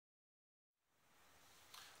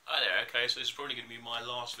Right, okay, so this is probably going to be my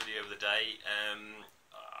last video of the day. I'm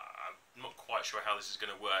not quite sure how this is going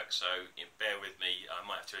to work, so bear with me. I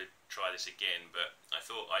might have to try this again, but I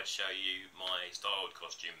thought I'd show you my styled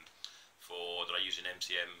costume that I used in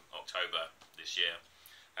MCM October this year.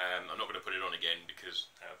 I'm not going to put it on again because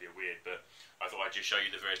that would be weird, but I thought I'd just show you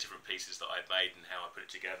the various different pieces that I'd made and how I put it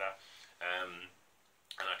together.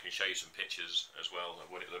 And I can show you some pictures as well of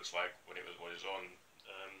what it looks like when it was on.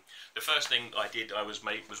 The first thing I did was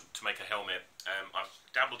to make a helmet. I've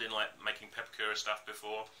dabbled in like making peppercura stuff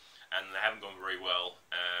before, and they haven't gone very well.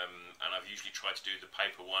 And I've usually tried to do the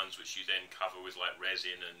paper ones, which you then cover with like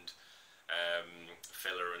resin and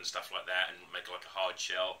filler and stuff like that, and make like a hard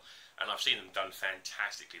shell. And I've seen them done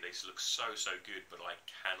fantastically. They look so good, but I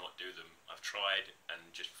cannot do them. I've tried and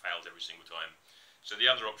just failed every single time. So the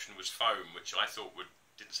other option was foam, which I thought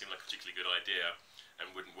didn't seem like a particularly good idea, and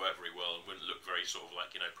wouldn't work very well and wouldn't look very sort of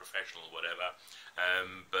like, you know, professional or whatever.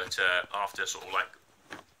 But after sort of like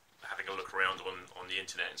having a look around on the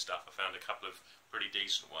internet and stuff, I found a couple of pretty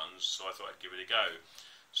decent ones, so I thought I'd give it a go.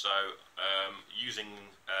 So using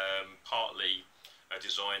partly a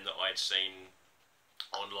design that I'd seen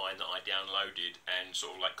online that I downloaded and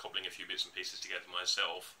sort of like cobbling a few bits and pieces together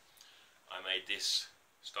myself, I made this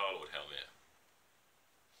Star-Lord helmet,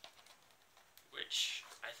 which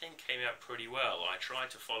I think came out pretty well. I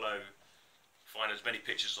tried to find as many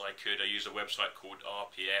pictures as I could. I used a website called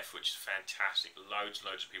RPF, which is fantastic. Loads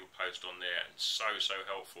and loads of people post on there, and so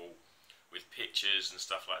helpful with pictures and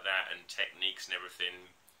stuff like that, and techniques and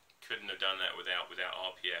everything. Couldn't have done that without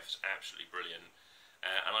RPF. It's absolutely brilliant.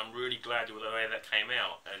 And I'm really glad with the way that came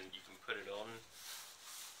out. And you can put it on.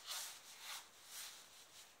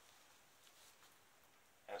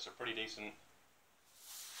 That's a pretty decent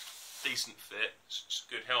fit. It's a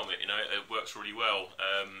good helmet, you know, it works really well.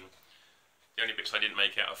 The only bits I didn't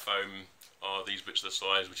make out of foam are these bits of the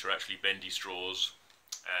sides, which are actually bendy straws,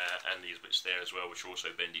 and these bits there as well, which are also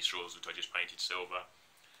bendy straws, which I just painted silver.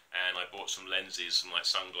 And I bought some lenses, some like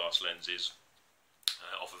sunglass lenses,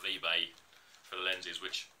 off of eBay for the lenses,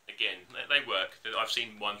 which again, they work. I've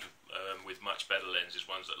seen ones with much better lenses,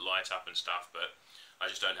 ones that light up and stuff, but I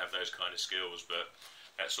just don't have those kind of skills. But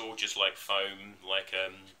that's all just like foam, like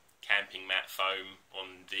camping mat foam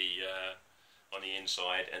on the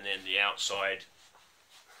inside, and then the outside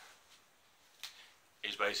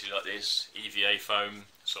is basically like this EVA foam.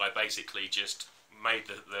 So I basically just made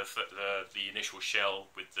the initial shell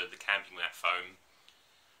with the camping mat foam,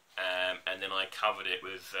 and then I covered it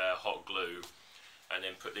with hot glue, and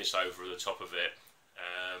then put this over the top of it,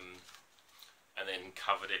 and then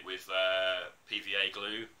covered it with PVA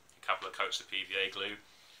glue, a couple of coats of PVA glue.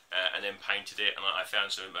 And then painted it, and I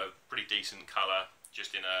found a pretty decent colour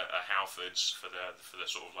just in a Halfords for the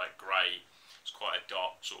sort of like grey. It's quite a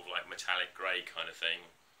dark sort of like metallic grey kind of thing.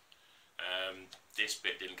 This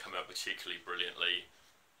bit didn't come out particularly brilliantly.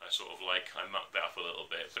 I mucked that up a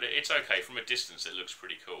little bit, but it's okay. From a distance it looks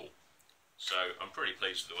pretty cool. So I'm pretty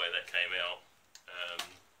pleased with the way that came out.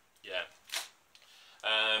 Yeah.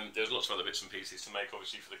 There's lots of other bits and pieces to make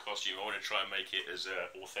obviously for the costume. I want to try and make it as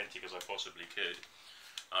authentic as I possibly could.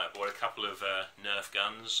 I bought a couple of Nerf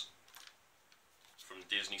guns from the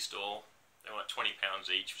Disney store. They were like £20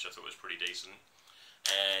 each, which I thought was pretty decent.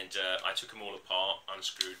 And I took them all apart,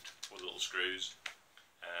 unscrewed all the little screws,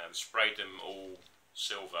 sprayed them all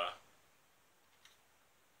silver,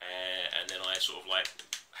 and then I sort of like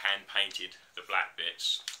hand painted the black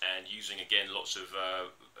bits, and using again lots of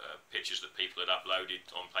pictures that people had uploaded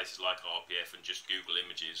on places like RPF and just Google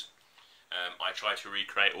Images. I tried to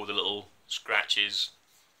recreate all the little scratches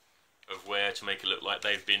of wear to make it look like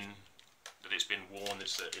it's been worn.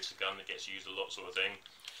 It's a gun that gets used a lot, sort of thing.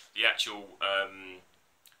 The actual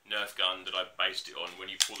Nerf gun that I based it on, when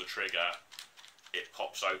you pull the trigger, it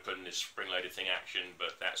pops open, this spring-loaded thing action,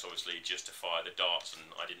 but that's obviously just to fire the darts, and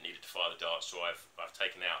I didn't need it to fire the darts, so I've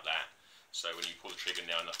taken out that. So when you pull the trigger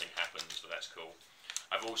now, nothing happens, so that's cool.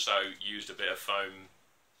 I've also used a bit of foam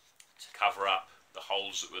to cover up the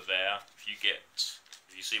holes that were there. If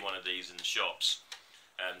you see one of these in the shops,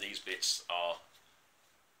 these bits are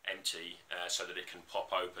empty, so that it can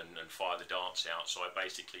pop open and fire the darts out. So I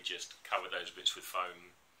basically just covered those bits with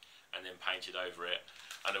foam and then painted over it.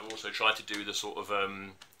 And I've also tried to do the sort of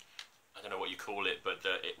I don't know what you call it, but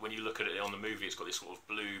when you look at it on the movie, it's got this sort of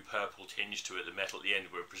blue-purple tinge to it, the metal at the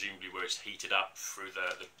end, where presumably it's heated up through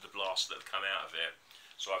the blasts that have come out of it.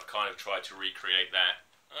 So I've kind of tried to recreate that.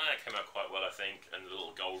 It came out quite well, I think, and the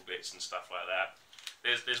little gold bits and stuff like that.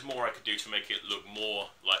 There's more I could do to make it look more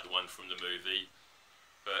like the one from the movie,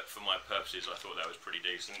 but for my purposes I thought that was pretty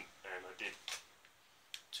decent, and I did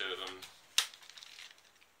two of them.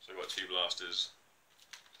 So I've got two blasters.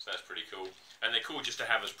 So that's pretty cool. And they're cool just to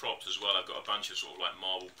have as props as well. I've got a bunch of sort of like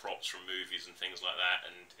marble props from movies and things like that,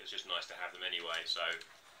 and it's just nice to have them anyway. So I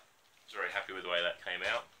was very happy with the way that came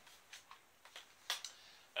out.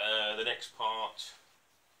 The next part,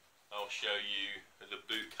 I'll show you the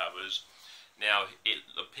boot covers. Now, it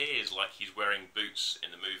appears like he's wearing boots in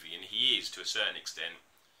the movie, and he is to a certain extent.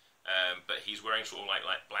 But he's wearing sort of like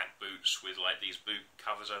black boots with like these boot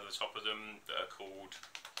covers over the top of them that are called,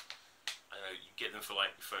 I don't know, you get them for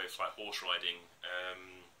like horse riding,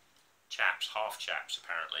 chaps, half chaps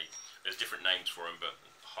apparently. There's different names for them, but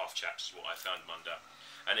half chaps is what I found them under.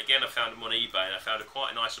 And again, I found them on eBay, and I found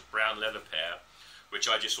quite a nice brown leather pair, which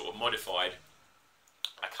I just sort of modified.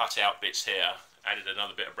 I cut out bits here, added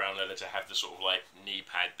another bit of brown leather to have the sort of like knee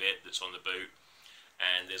pad bit that's on the boot,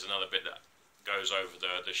 and there's another bit that goes over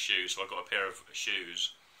the shoes. So I've got a pair of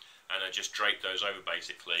shoes, and I just draped those over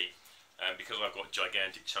basically. Because I've got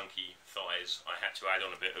gigantic chunky thighs, I had to add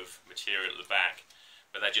on a bit of material at the back,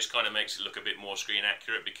 but that just kind of makes it look a bit more screen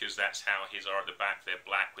accurate, because that's how his are at the back. They're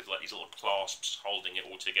black with like these little clasps holding it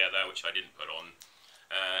all together, which I didn't put on,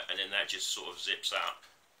 and then that just sort of zips up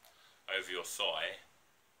over your thigh.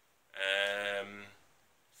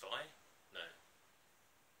 Thigh? No.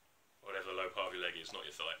 Whatever the low part of your leg is, not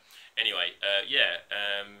your thigh. Anyway,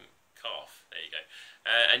 calf. There you go.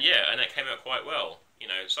 And that came out quite well. You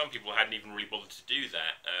know, some people hadn't even really bothered to do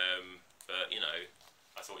that, but you know,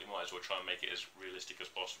 I thought you might as well try and make it as realistic as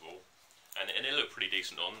possible, and it looked pretty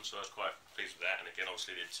decent on, so I was quite pleased with that. And again,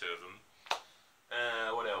 obviously did two of them.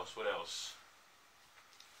 What else?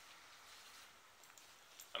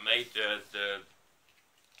 I made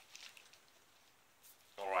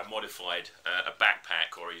I modified a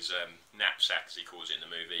backpack, or his knapsack as he calls it in the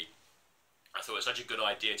movie. I thought it was such a good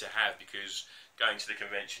idea to have, because going to the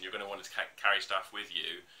convention you're going to want to carry stuff with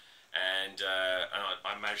you, and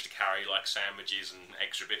I managed to carry like sandwiches and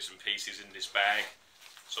extra bits and pieces in this bag.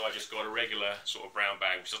 So I just got a regular sort of brown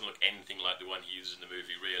bag, which doesn't look anything like the one he uses in the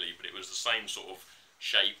movie really, but it was the same sort of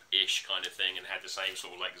shape-ish kind of thing, and had the same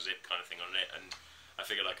sort of like zip kind of thing on it, and I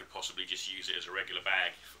figured I could possibly just use it as a regular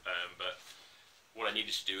bag, but what I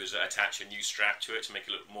needed to do is attach a new strap to it to make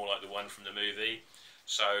it look more like the one from the movie.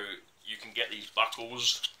 So you can get these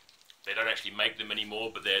buckles. They don't actually make them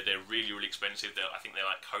anymore, but they're really, really expensive. I think they're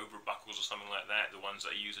like Cobra buckles or something like that, the ones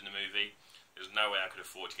that I use in the movie. There's no way I could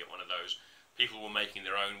afford to get one of those. People were making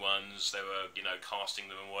their own ones. They were, you know,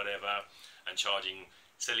 casting them and whatever, and charging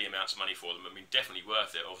silly amounts of money for them. I mean, definitely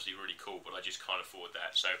worth it, obviously really cool, but I just can't afford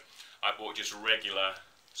that. So I bought just a regular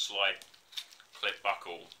slide clip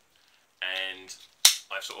buckle, and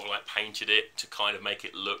I've sort of like painted it to kind of make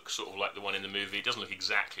it look sort of like the one in the movie. It doesn't look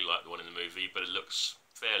exactly like the one in the movie, but it looks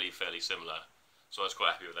fairly similar. So I was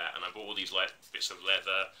quite happy with that. And I bought all these like bits of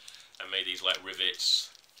leather and made these like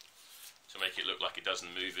rivets to make it look like it does in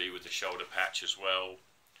the movie, with the shoulder patch as well.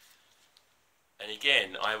 And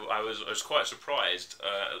again, I was quite surprised.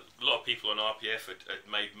 A lot of people on RPF had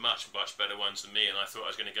made much better ones than me, and I thought I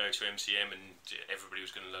was going to go to MCM and everybody was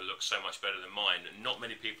going to look so much better than mine. And not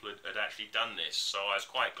many people had actually done this, so I was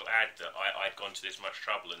quite glad that I'd gone to this much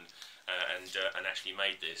trouble and actually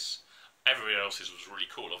made this. Everybody else's was really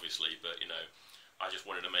cool, obviously, but you know, I just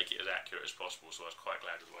wanted to make it as accurate as possible, so I was quite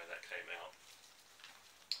glad with the way that came out.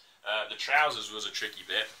 The trousers was a tricky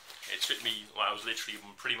bit. It took me, I was literally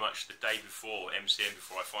pretty much the day before MCM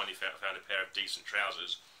before I finally found a pair of decent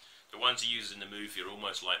trousers. The ones he uses in the movie are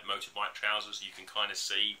almost like motorbike trousers. You can kind of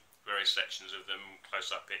see various sections of them,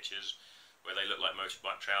 close-up pictures, where they look like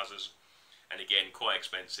motorbike trousers. And again, quite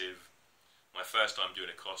expensive. My first time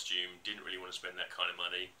doing a costume, didn't really want to spend that kind of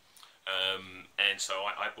money. And so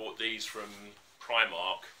I bought these from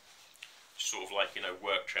Primark, sort of like, you know,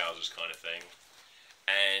 work trousers kind of thing.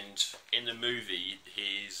 And in the movie,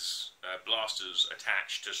 his blaster's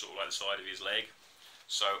attached to sort of like the side of his leg.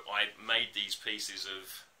 So I made these pieces of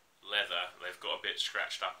leather. They've got a bit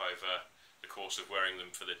scratched up over the course of wearing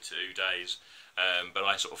them for the 2 days. But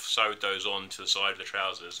I sort of sewed those on to the side of the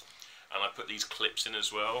trousers. And I put these clips in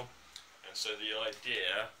as well. And so the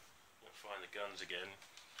idea, I'll find the guns again,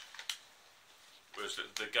 was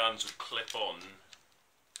that the guns would clip on,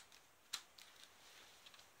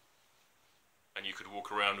 and you could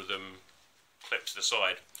walk around with them clipped to the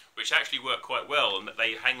side, which actually worked quite well, and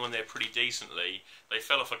they hang on there pretty decently. They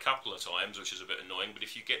fell off a couple of times, which is a bit annoying, but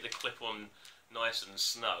if you get the clip on nice and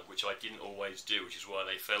snug, which I didn't always do, which is why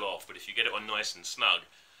they fell off, but if you get it on nice and snug,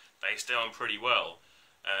 they stay on pretty well.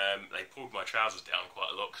 They pulled my trousers down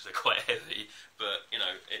quite a lot because they're quite heavy, but you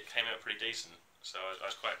know, it came out pretty decent, so I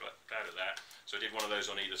was quite glad of that. So I did one of those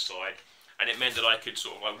on either side, and it meant that I could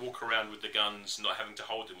sort of like walk around with the guns, not having to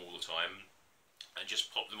hold them all the time, and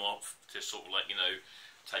just pop them off to sort of like, you know,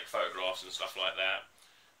 take photographs and stuff like that.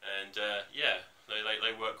 And yeah,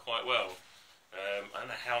 they work quite well. I don't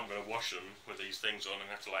know how I'm going to wash them with these things on. I'm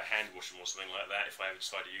going to have to like hand wash them or something like that if I ever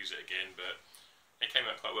decide to use it again. But they came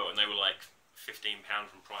out quite well, and they were like £15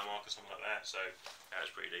 from Primark or something like that. So that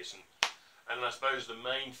was pretty decent. And I suppose the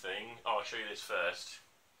main thing, I'll show you this first.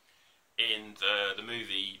 In the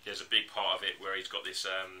movie, there's a big part of it where he's got this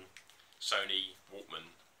Sony Walkman.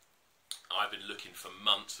 I've been looking for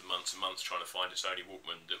months and months and months trying to find a Sony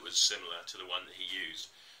Walkman that was similar to the one that he used.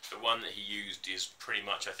 The one that he used is pretty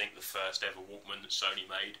much, I think, the first ever Walkman that Sony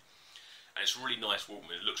made. And it's a really nice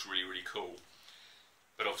Walkman. It looks really, really cool.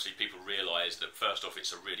 But obviously people realise that, first off,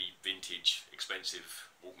 it's a really vintage, expensive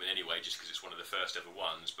Walkman anyway, just because it's one of the first ever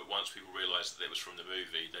ones. But once people realised that it was from the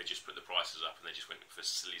movie, they just put the prices up and they just went for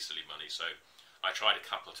silly, silly money. So I tried a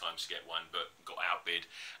couple of times to get one, but got outbid.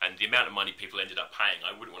 And the amount of money people ended up paying,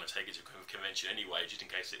 I wouldn't want to take it to a convention anyway, just in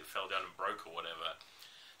case it fell down and broke or whatever.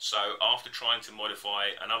 So after trying to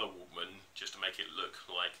modify another Walkman, just to make it look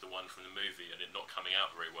like the one from the movie and it not coming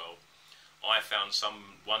out very well, I found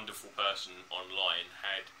some wonderful person online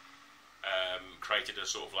had created a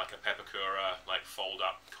sort of like a Pepakura, like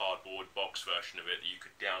fold-up cardboard box version of it that you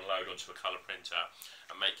could download onto a colour printer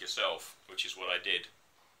and make yourself, which is what I did.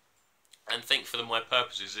 And think for my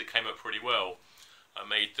purposes, it came out pretty well. I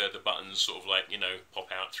made the buttons sort of like, you know, pop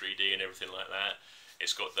out 3D and everything like that.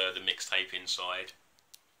 It's got the mixtape inside,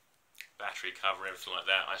 battery cover, everything like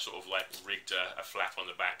that. I sort of like rigged a flap on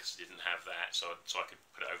the back because I didn't have that, so I could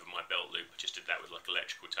put it over my belt loop. I just did that with like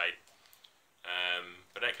electrical tape.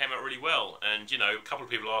 But that came out really well. And you know, a couple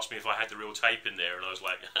of people asked me if I had the real tape in there, and I was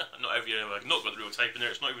like, not over here. I've not got the real tape in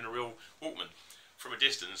there. It's not even a real Walkman. From a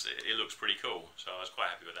distance, it looks pretty cool. So I was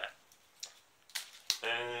quite happy with that.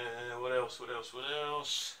 What else?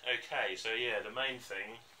 Okay, so yeah, the main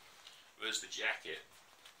thing was the jacket.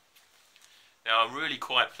 Now I'm really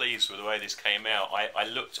quite pleased with the way this came out. I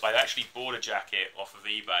actually bought a jacket off of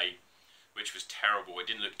eBay, which was terrible. It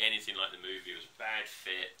didn't look anything like the movie. It was a bad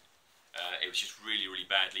fit. It was just really, really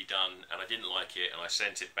badly done, and I didn't like it, and I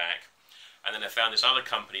sent it back. And then I found this other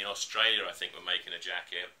company in Australia, I think, were making a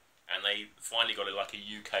jacket, and they finally got it like a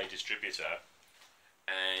UK distributor.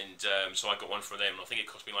 And so I got one from them, and I think it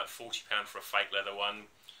cost me like £40 for a fake leather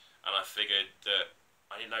one. And I figured that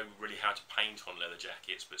I didn't know really how to paint on leather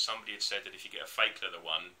jackets, but somebody had said that if you get a fake leather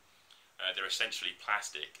one, they're essentially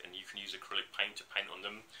plastic, and you can use acrylic paint to paint on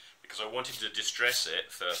them. Because I wanted to distress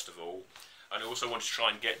it, first of all, and I also wanted to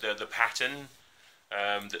try and get the pattern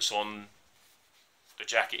that's on the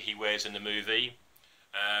jacket he wears in the movie,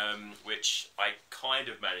 which I kind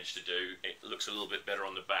of managed to do. It looks a little bit better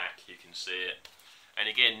on the back, you can see it. And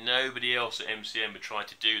again, nobody else at MCM had tried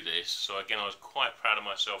to do this, so again I was quite proud of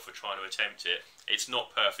myself for trying to attempt it. It's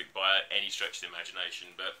not perfect by any stretch of the imagination,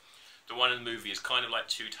 but the one in the movie is kind of like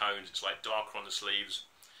two tones. It's like darker on the sleeves,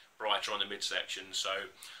 brighter on the midsection, so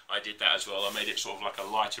I did that as well. I made it sort of like a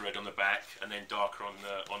lighter red on the back and then darker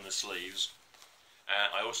on the sleeves.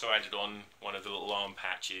 I also added on one of the little arm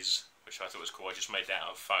patches, which I thought was cool. I just made that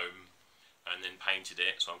out of foam and then painted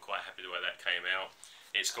it, so I'm quite happy the way that came out.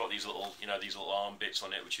 It's got these little, you know, these little arm bits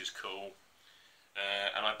on it, which is cool.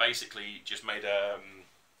 And I basically just made a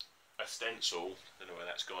stencil. I don't know where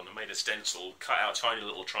that's gone. I made a stencil, cut out tiny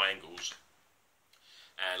little triangles,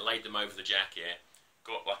 and laid them over the jacket.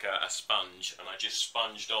 Got like a sponge, and I just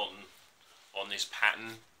sponged on this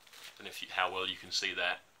pattern. I don't know how well you can see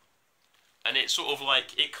that. And it's sort of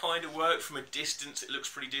like, it kind of worked from a distance. It looks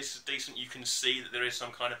pretty decent. You can see that there is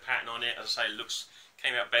some kind of pattern on it. As I say, it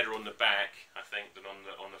came out better on the back, I think, than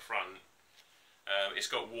on the front. It's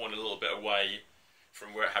got worn a little bit away from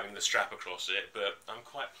having the strap across it, but I'm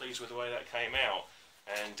quite pleased with the way that came out.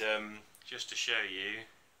 And just to show you,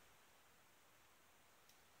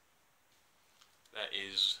 that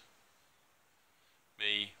is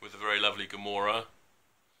me with a very lovely Gamora,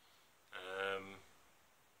 and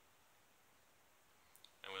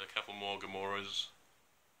with a couple more Gamoras.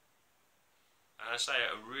 And I say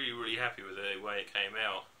I'm really, really happy with the way it came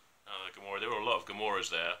out. Gamora, there were a lot of Gamoras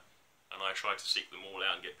there, and I tried to seek them all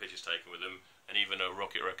out and get pictures taken with them, and even a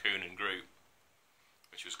Rocket Raccoon and Groot,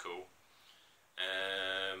 which was cool.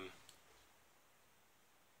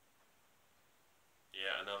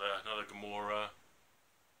 Yeah, another Gamora,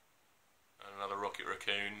 and another Rocket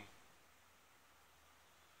Raccoon,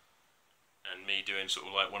 and me doing sort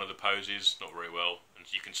of like one of the poses, not very well,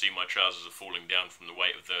 and you can see my trousers are falling down from the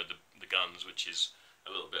weight of the guns, which is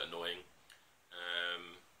a little bit annoying.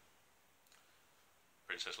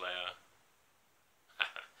 Princess Leia,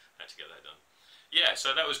 had to get that done. Yeah,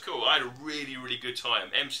 so that was cool. I had a really, really good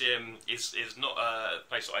time. MCM is not a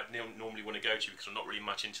place that I'd normally want to go to because I'm not really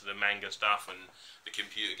much into the manga stuff and the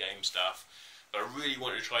computer game stuff. But I really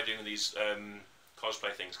wanted to try doing these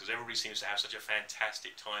cosplay things because everybody seems to have such a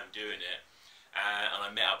fantastic time doing it. And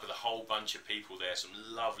I met up with a whole bunch of people there, some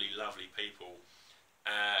lovely, lovely people.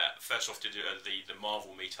 First off to do the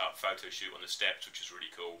Marvel meetup photo shoot on the steps, which was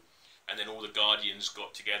really cool. And then all the Guardians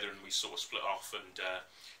got together and we sort of split off and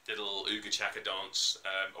did a little Ooga Chaka dance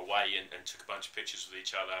away and took a bunch of pictures with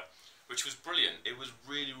each other, which was brilliant. It was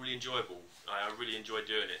really, really enjoyable. I really enjoyed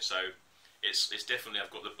doing it. So it's definitely, I've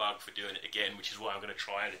got the bug for doing it again, which is why I'm going to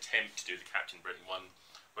try and attempt to do the Captain Britain one.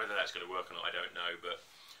 Whether that's going to work or not, I don't know, but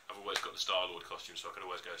I've always got the Star-Lord costume, so I could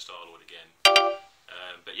always go Star-Lord again.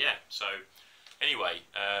 But yeah, so anyway,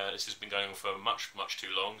 this has been going on for much, much too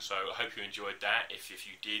long, so I hope you enjoyed that. If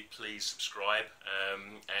you did, please subscribe,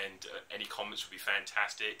 and any comments would be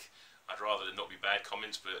fantastic. I'd rather it not be bad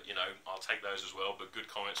comments, but you know, I'll take those as well, but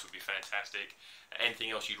good comments would be fantastic.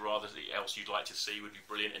 Anything else you'd like to see would be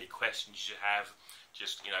brilliant. Any questions you have,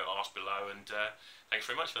 just, you know, ask below, and thanks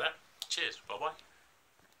very much for that. Cheers, bye-bye.